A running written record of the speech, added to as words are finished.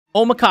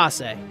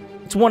Omakase.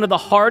 It's one of the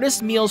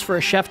hardest meals for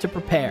a chef to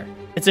prepare.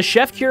 It's a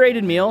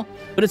chef-curated meal,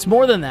 but it's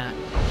more than that.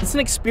 It's an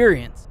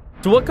experience.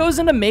 So what goes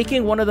into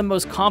making one of the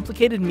most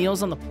complicated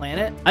meals on the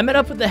planet? I met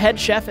up with the head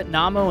chef at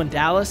Namo in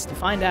Dallas to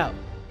find out.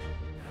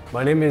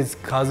 My name is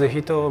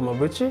Kazuhito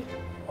Mabuchi.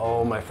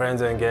 All my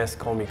friends and guests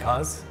call me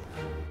Kaz.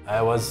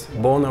 I was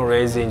born and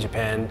raised in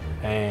Japan,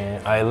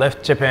 and I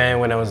left Japan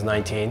when I was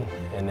 19,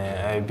 and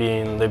I've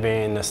been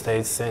living in the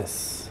States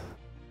since.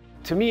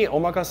 To me,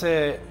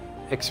 omakase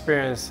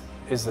experience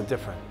is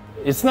different.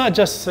 It's not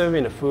just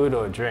serving the food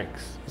or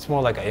drinks. It's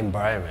more like an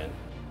environment.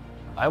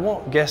 I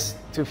want guests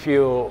to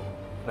feel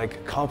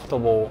like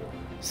comfortable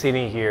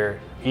sitting here,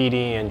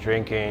 eating and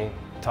drinking,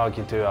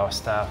 talking to our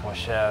staff or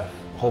chef,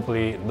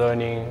 hopefully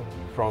learning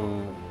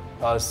from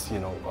us,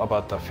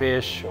 about the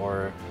fish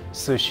or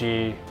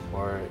sushi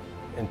or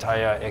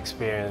entire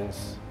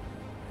experience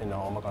in the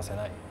omakase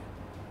night.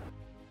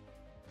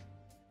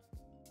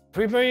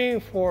 Preparing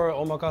for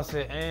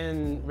omakase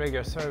and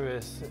regular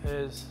service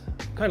is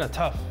kind of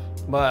tough,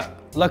 but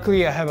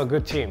luckily I have a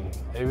good team.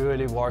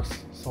 Everybody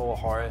works so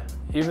hard.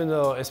 Even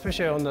though,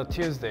 especially on the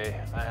Tuesday,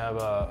 I have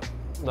a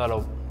lot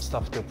of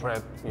stuff to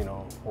prep,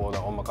 for the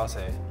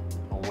omakase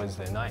on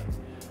Wednesday night.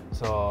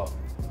 So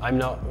I'm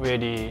not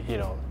really,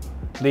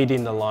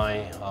 leading the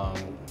line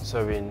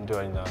serving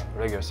during the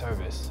regular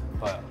service,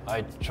 but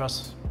I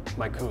trust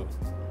my crew,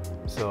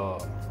 so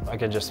I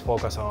can just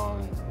focus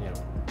on,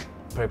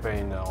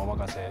 preparing the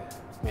omakase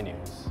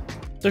menus.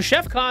 So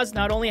Chef Kaz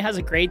not only has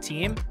a great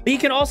team, but he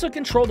can also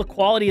control the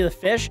quality of the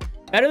fish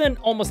better than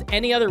almost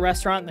any other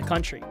restaurant in the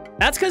country.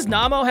 That's because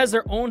Namo has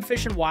their own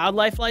fish and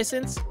wildlife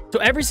license. So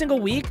every single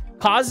week,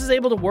 Kaz is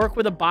able to work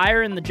with a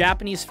buyer in the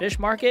Japanese fish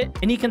market,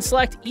 and he can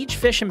select each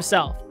fish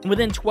himself. And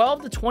within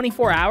 12 to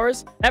 24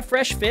 hours, that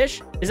fresh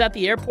fish is at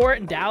the airport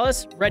in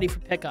Dallas, ready for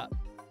pickup.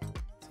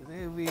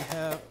 Today we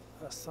have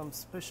some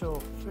special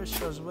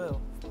fish as well.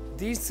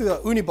 These two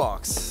are uni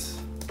box.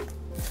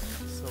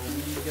 So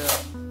we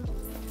got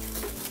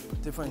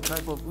different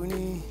type of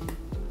uni,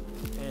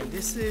 and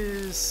this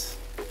is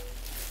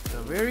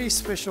a very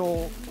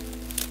special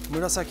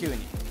murasaki uni,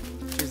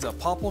 which is a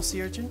purple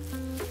sea urchin.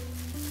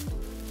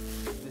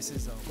 This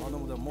is one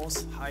of the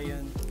most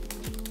high-end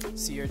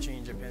sea urchin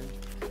in Japan.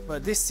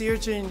 But this sea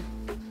urchin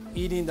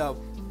eating the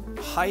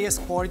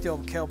highest quality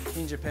of kelp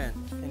in Japan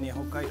and in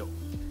Hokkaido.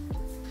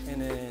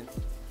 And then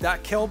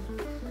that kelp,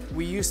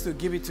 we used to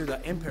give it to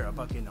the emperor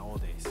back in the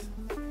old days.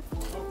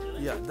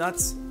 Yeah,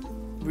 that's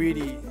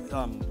really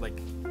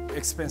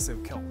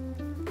expensive kelp.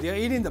 They are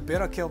eating the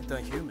better kelp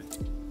than human.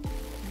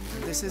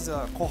 And this is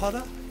a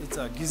kohada. It's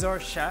a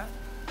gizzard shad.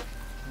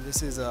 And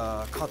this is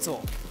a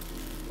katsuo,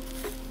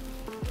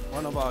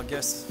 one of our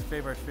guests'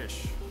 favorite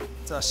fish.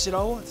 It's a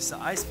shirao. It's an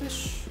ice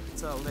fish.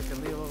 It's like a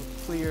little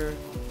clear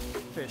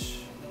fish.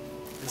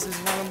 This is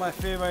one of my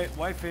favorite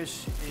white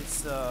fish.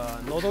 It's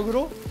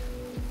nodoguro.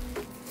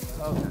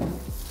 Okay.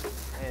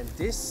 And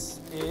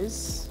this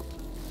is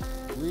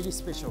really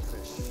special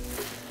fish.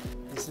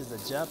 This is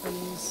the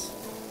Japanese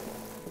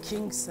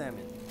king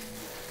salmon.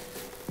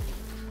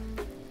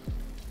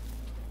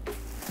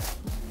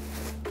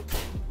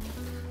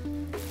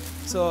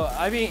 So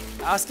I've been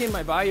asking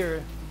my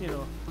buyer,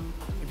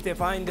 if they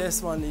find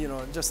this one,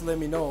 just let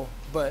me know.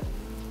 But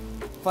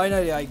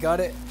finally I got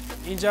it.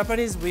 In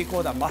Japanese, we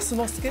call that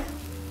masunosuke.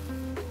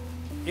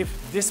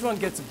 If this one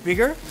gets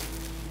bigger,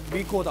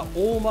 we call that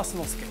o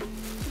masunosuke.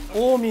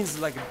 O means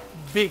like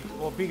big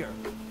or bigger.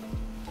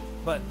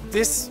 But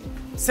this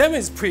salmon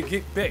is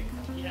pretty big,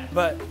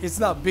 but it's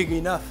not big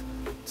enough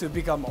to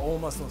become o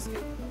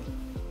masunosuke.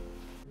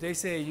 They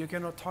say you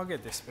cannot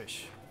target this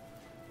fish.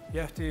 You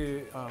have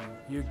to,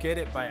 you get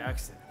it by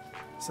accident.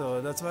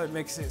 So that's what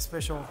makes it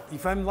special.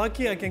 If I'm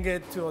lucky, I can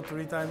get 2 or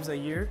 3 times a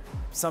year.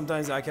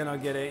 Sometimes I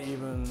cannot get it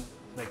even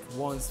like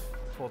once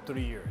for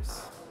 3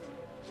 years.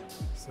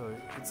 So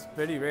it's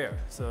very rare.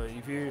 So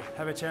if you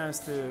have a chance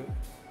to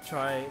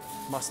try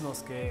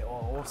masunosuke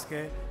or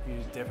osuke, you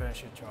definitely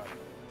should try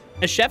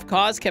it. As Chef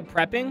Kaz kept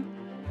prepping,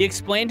 he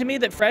explained to me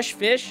that fresh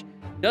fish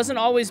doesn't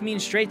always mean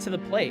straight to the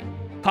plate.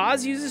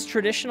 Kaz uses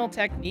traditional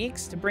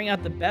techniques to bring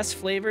out the best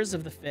flavors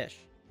of the fish.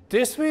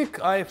 This week,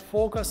 I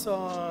focus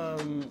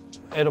on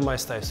Edomae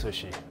style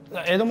sushi. The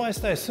Edomae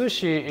style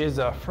sushi is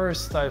the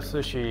first style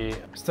sushi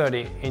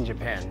studied in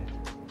Japan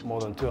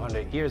more than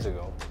 200 years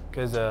ago.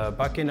 Because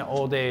back in the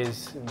old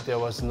days, there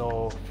was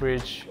no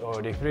fridge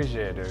or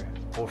refrigerator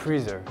or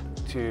freezer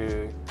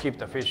to keep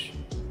the fish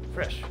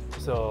fresh.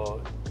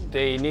 So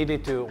they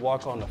needed to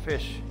work on the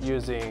fish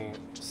using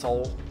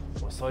salt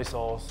or soy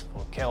sauce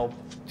or kelp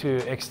to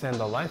extend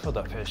the life of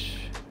the fish.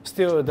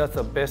 Still, that's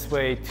the best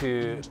way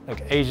to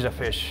age the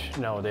fish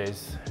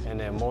nowadays. And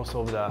then most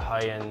of the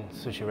high-end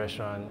sushi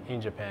restaurants in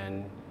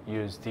Japan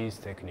use these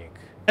techniques.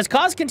 As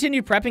Kaz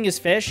continued prepping his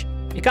fish,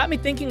 it got me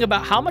thinking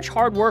about how much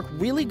hard work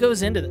really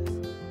goes into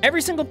this.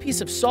 Every single piece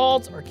of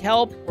salt or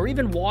kelp or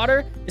even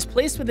water is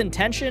placed with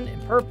intention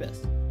and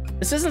purpose.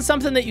 This isn't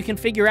something that you can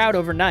figure out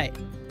overnight.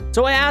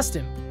 So I asked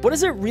him, what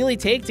does it really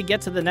take to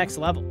get to the next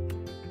level?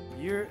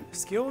 Your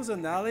skills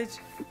and knowledge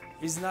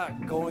is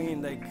not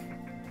going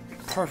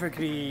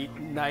perfectly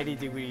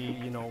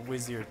 90-degree,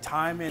 with your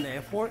time and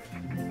effort,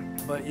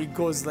 but it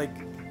goes like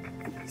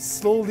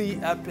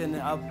slowly up and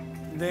up.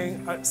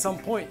 Then at some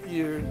point,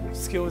 your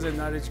skills and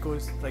knowledge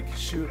goes like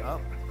shoot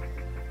up.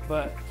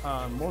 But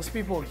most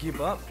people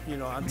give up,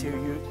 until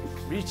you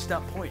reach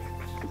that point.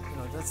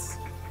 That's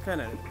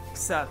kind of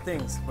sad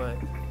things, but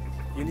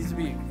you need to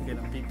be,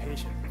 be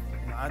patient.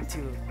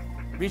 Until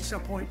reach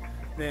that point,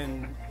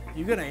 then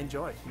you're gonna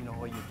enjoy,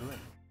 what you're doing.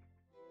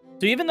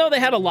 So even though they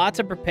had a lot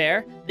to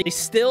prepare, they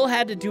still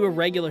had to do a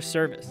regular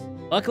service.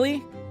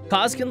 Luckily,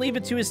 Kaz can leave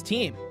it to his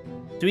team,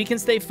 so he can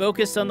stay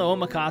focused on the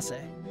omakase.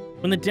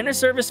 When the dinner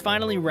service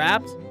finally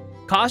wrapped,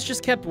 Kaz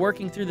just kept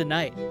working through the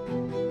night.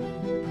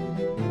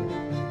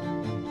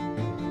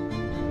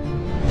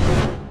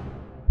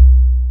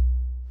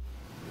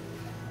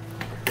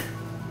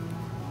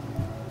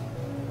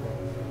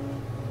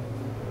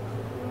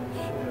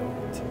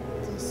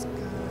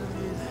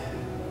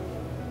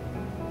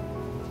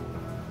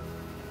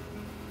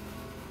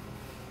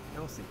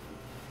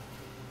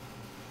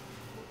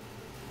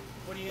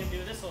 What are you gonna do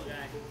with this little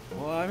guy?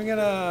 Well, I'm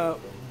gonna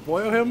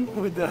boil him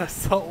with the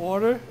salt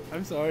water.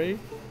 I'm sorry.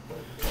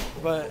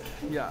 But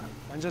yeah,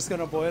 I'm just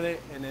gonna boil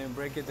it and then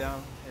break it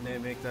down and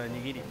then make the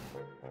nigiri.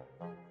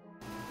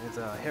 It's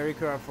a hairy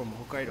crab from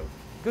Hokkaido.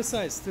 Good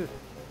size too.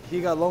 He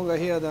got longer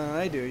hair than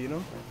I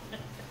do,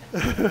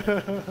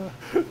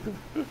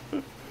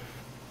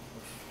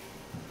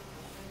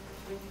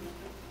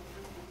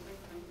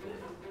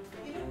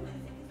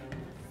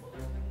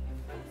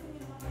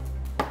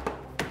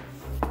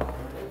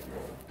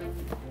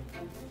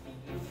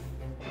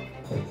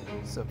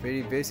 It's a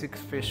very basic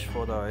fish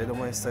for the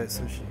Edomae style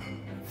sushi.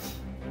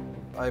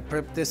 I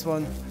prepped this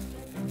one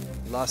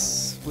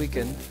last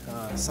weekend,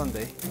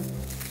 Sunday.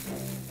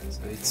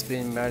 So it's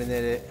been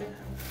marinated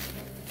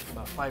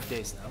about 5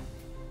 days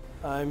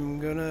now.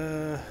 I'm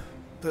gonna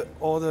put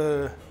all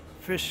the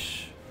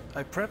fish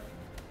I prepped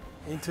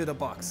into the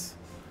box.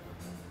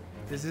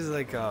 This is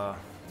like a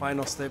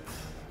final step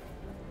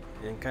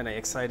and kind of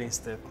exciting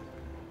step.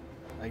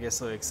 I get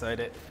so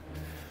excited.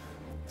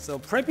 So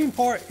prepping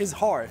part is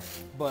hard,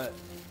 but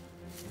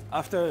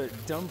after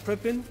done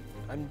prepping,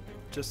 I'm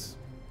just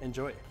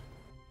enjoy it.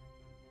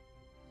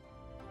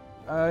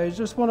 I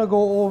just want to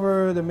go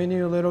over the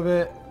menu a little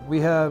bit. We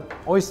have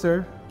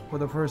oyster for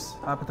the first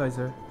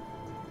appetizer.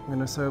 I'm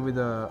gonna serve with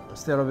a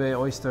Stella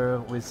oyster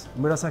with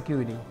murasaki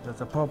uri,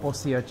 that's a purple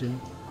sea urchin.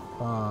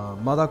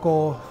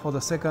 Madako for the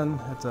second,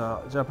 it's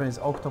a Japanese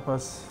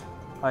octopus.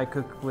 I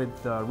cook with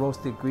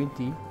roasted green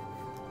tea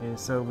and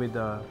serve with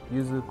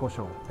yuzu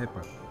kosho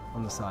pepper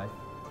on the side.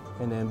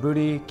 And then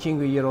buri,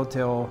 king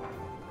yellowtail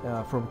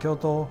from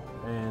Kyoto,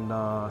 and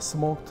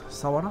smoked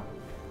sawara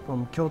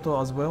from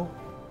Kyoto as well.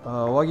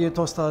 Wagyu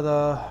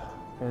tostada,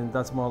 and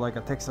that's more like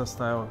a Texas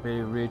style,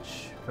 very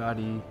rich,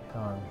 fatty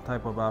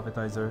type of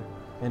appetizer.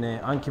 And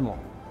then ankimo.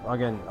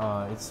 Again,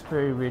 it's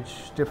very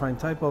rich, different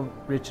type of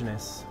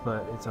richness,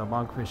 but it's a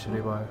monkfish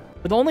liver.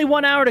 With only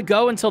 1 hour to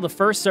go until the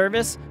first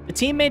service, the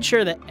team made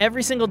sure that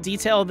every single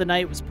detail of the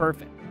night was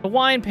perfect. The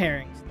wine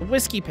pairings, the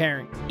whiskey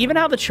pairings, even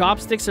how the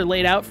chopsticks are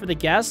laid out for the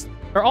guests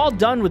are all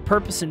done with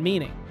purpose and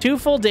meaning. 2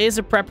 full days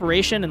of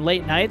preparation and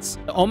late nights,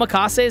 the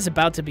omakase is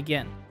about to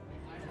begin.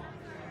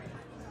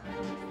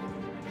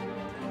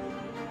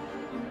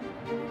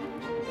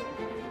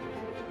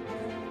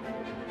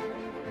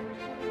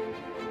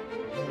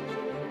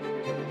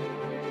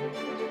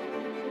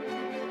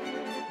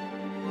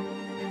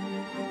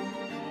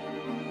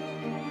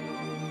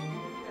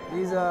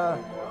 These are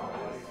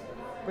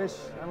fish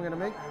I'm gonna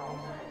make.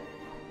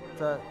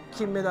 The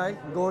kinmedai,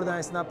 golden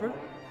eye snapper,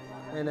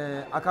 and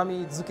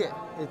akami zuke.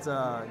 It's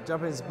a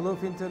Japanese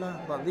bluefin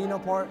tuna, but lino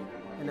part,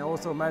 and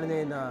also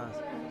marinated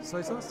in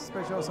soy sauce,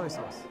 special soy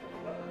sauce.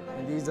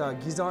 And these are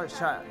gizzard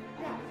shad.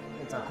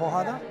 It's a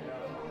kohada,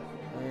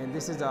 and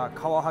this is a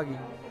kawahagi,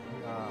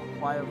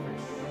 fire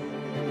fish.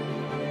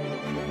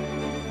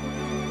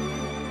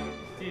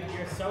 Dude,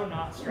 you're so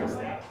not stressed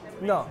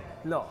out.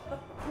 No.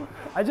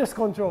 I just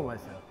control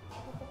myself.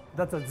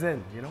 That's a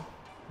zen,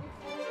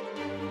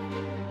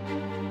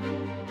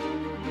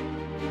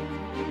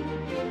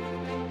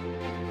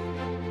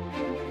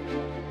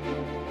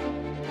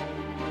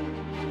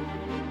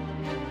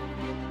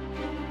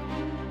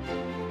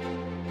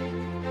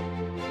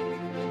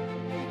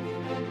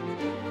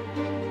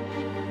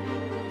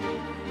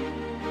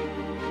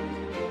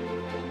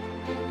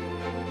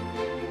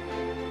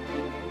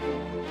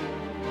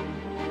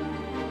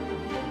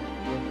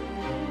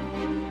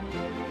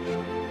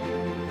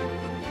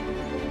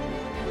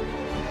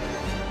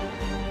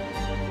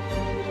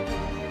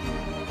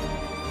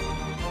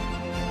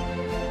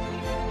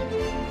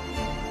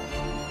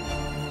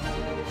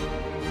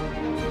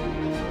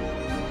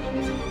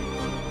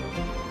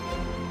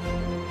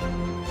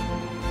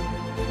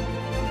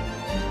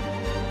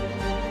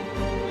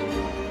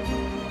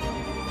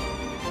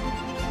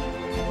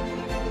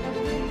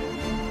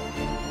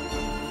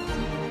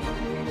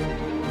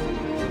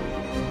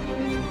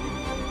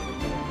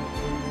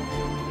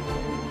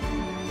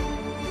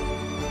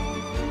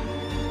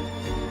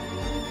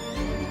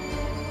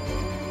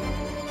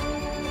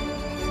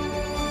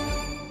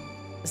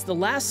 As the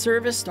last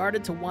service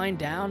started to wind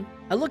down,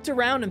 I looked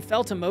around and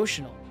felt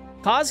emotional.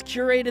 Kaz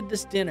curated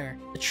this dinner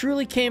that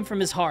truly came from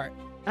his heart.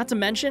 Not to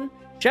mention,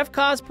 Chef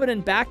Kaz put in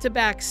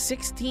back-to-back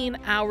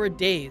 16-hour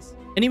days,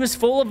 and he was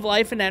full of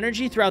life and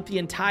energy throughout the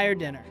entire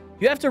dinner.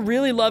 You have to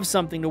really love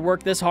something to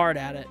work this hard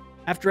at it.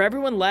 After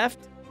everyone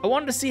left, I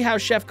wanted to see how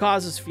Chef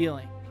Kaz is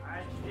feeling. I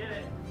did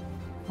it.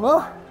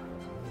 Well,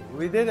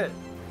 we did it.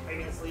 Are you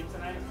gonna sleep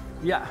tonight?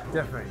 Yeah,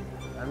 definitely.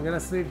 I'm gonna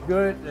sleep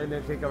good and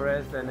then take a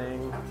rest and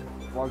then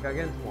work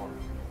again tomorrow.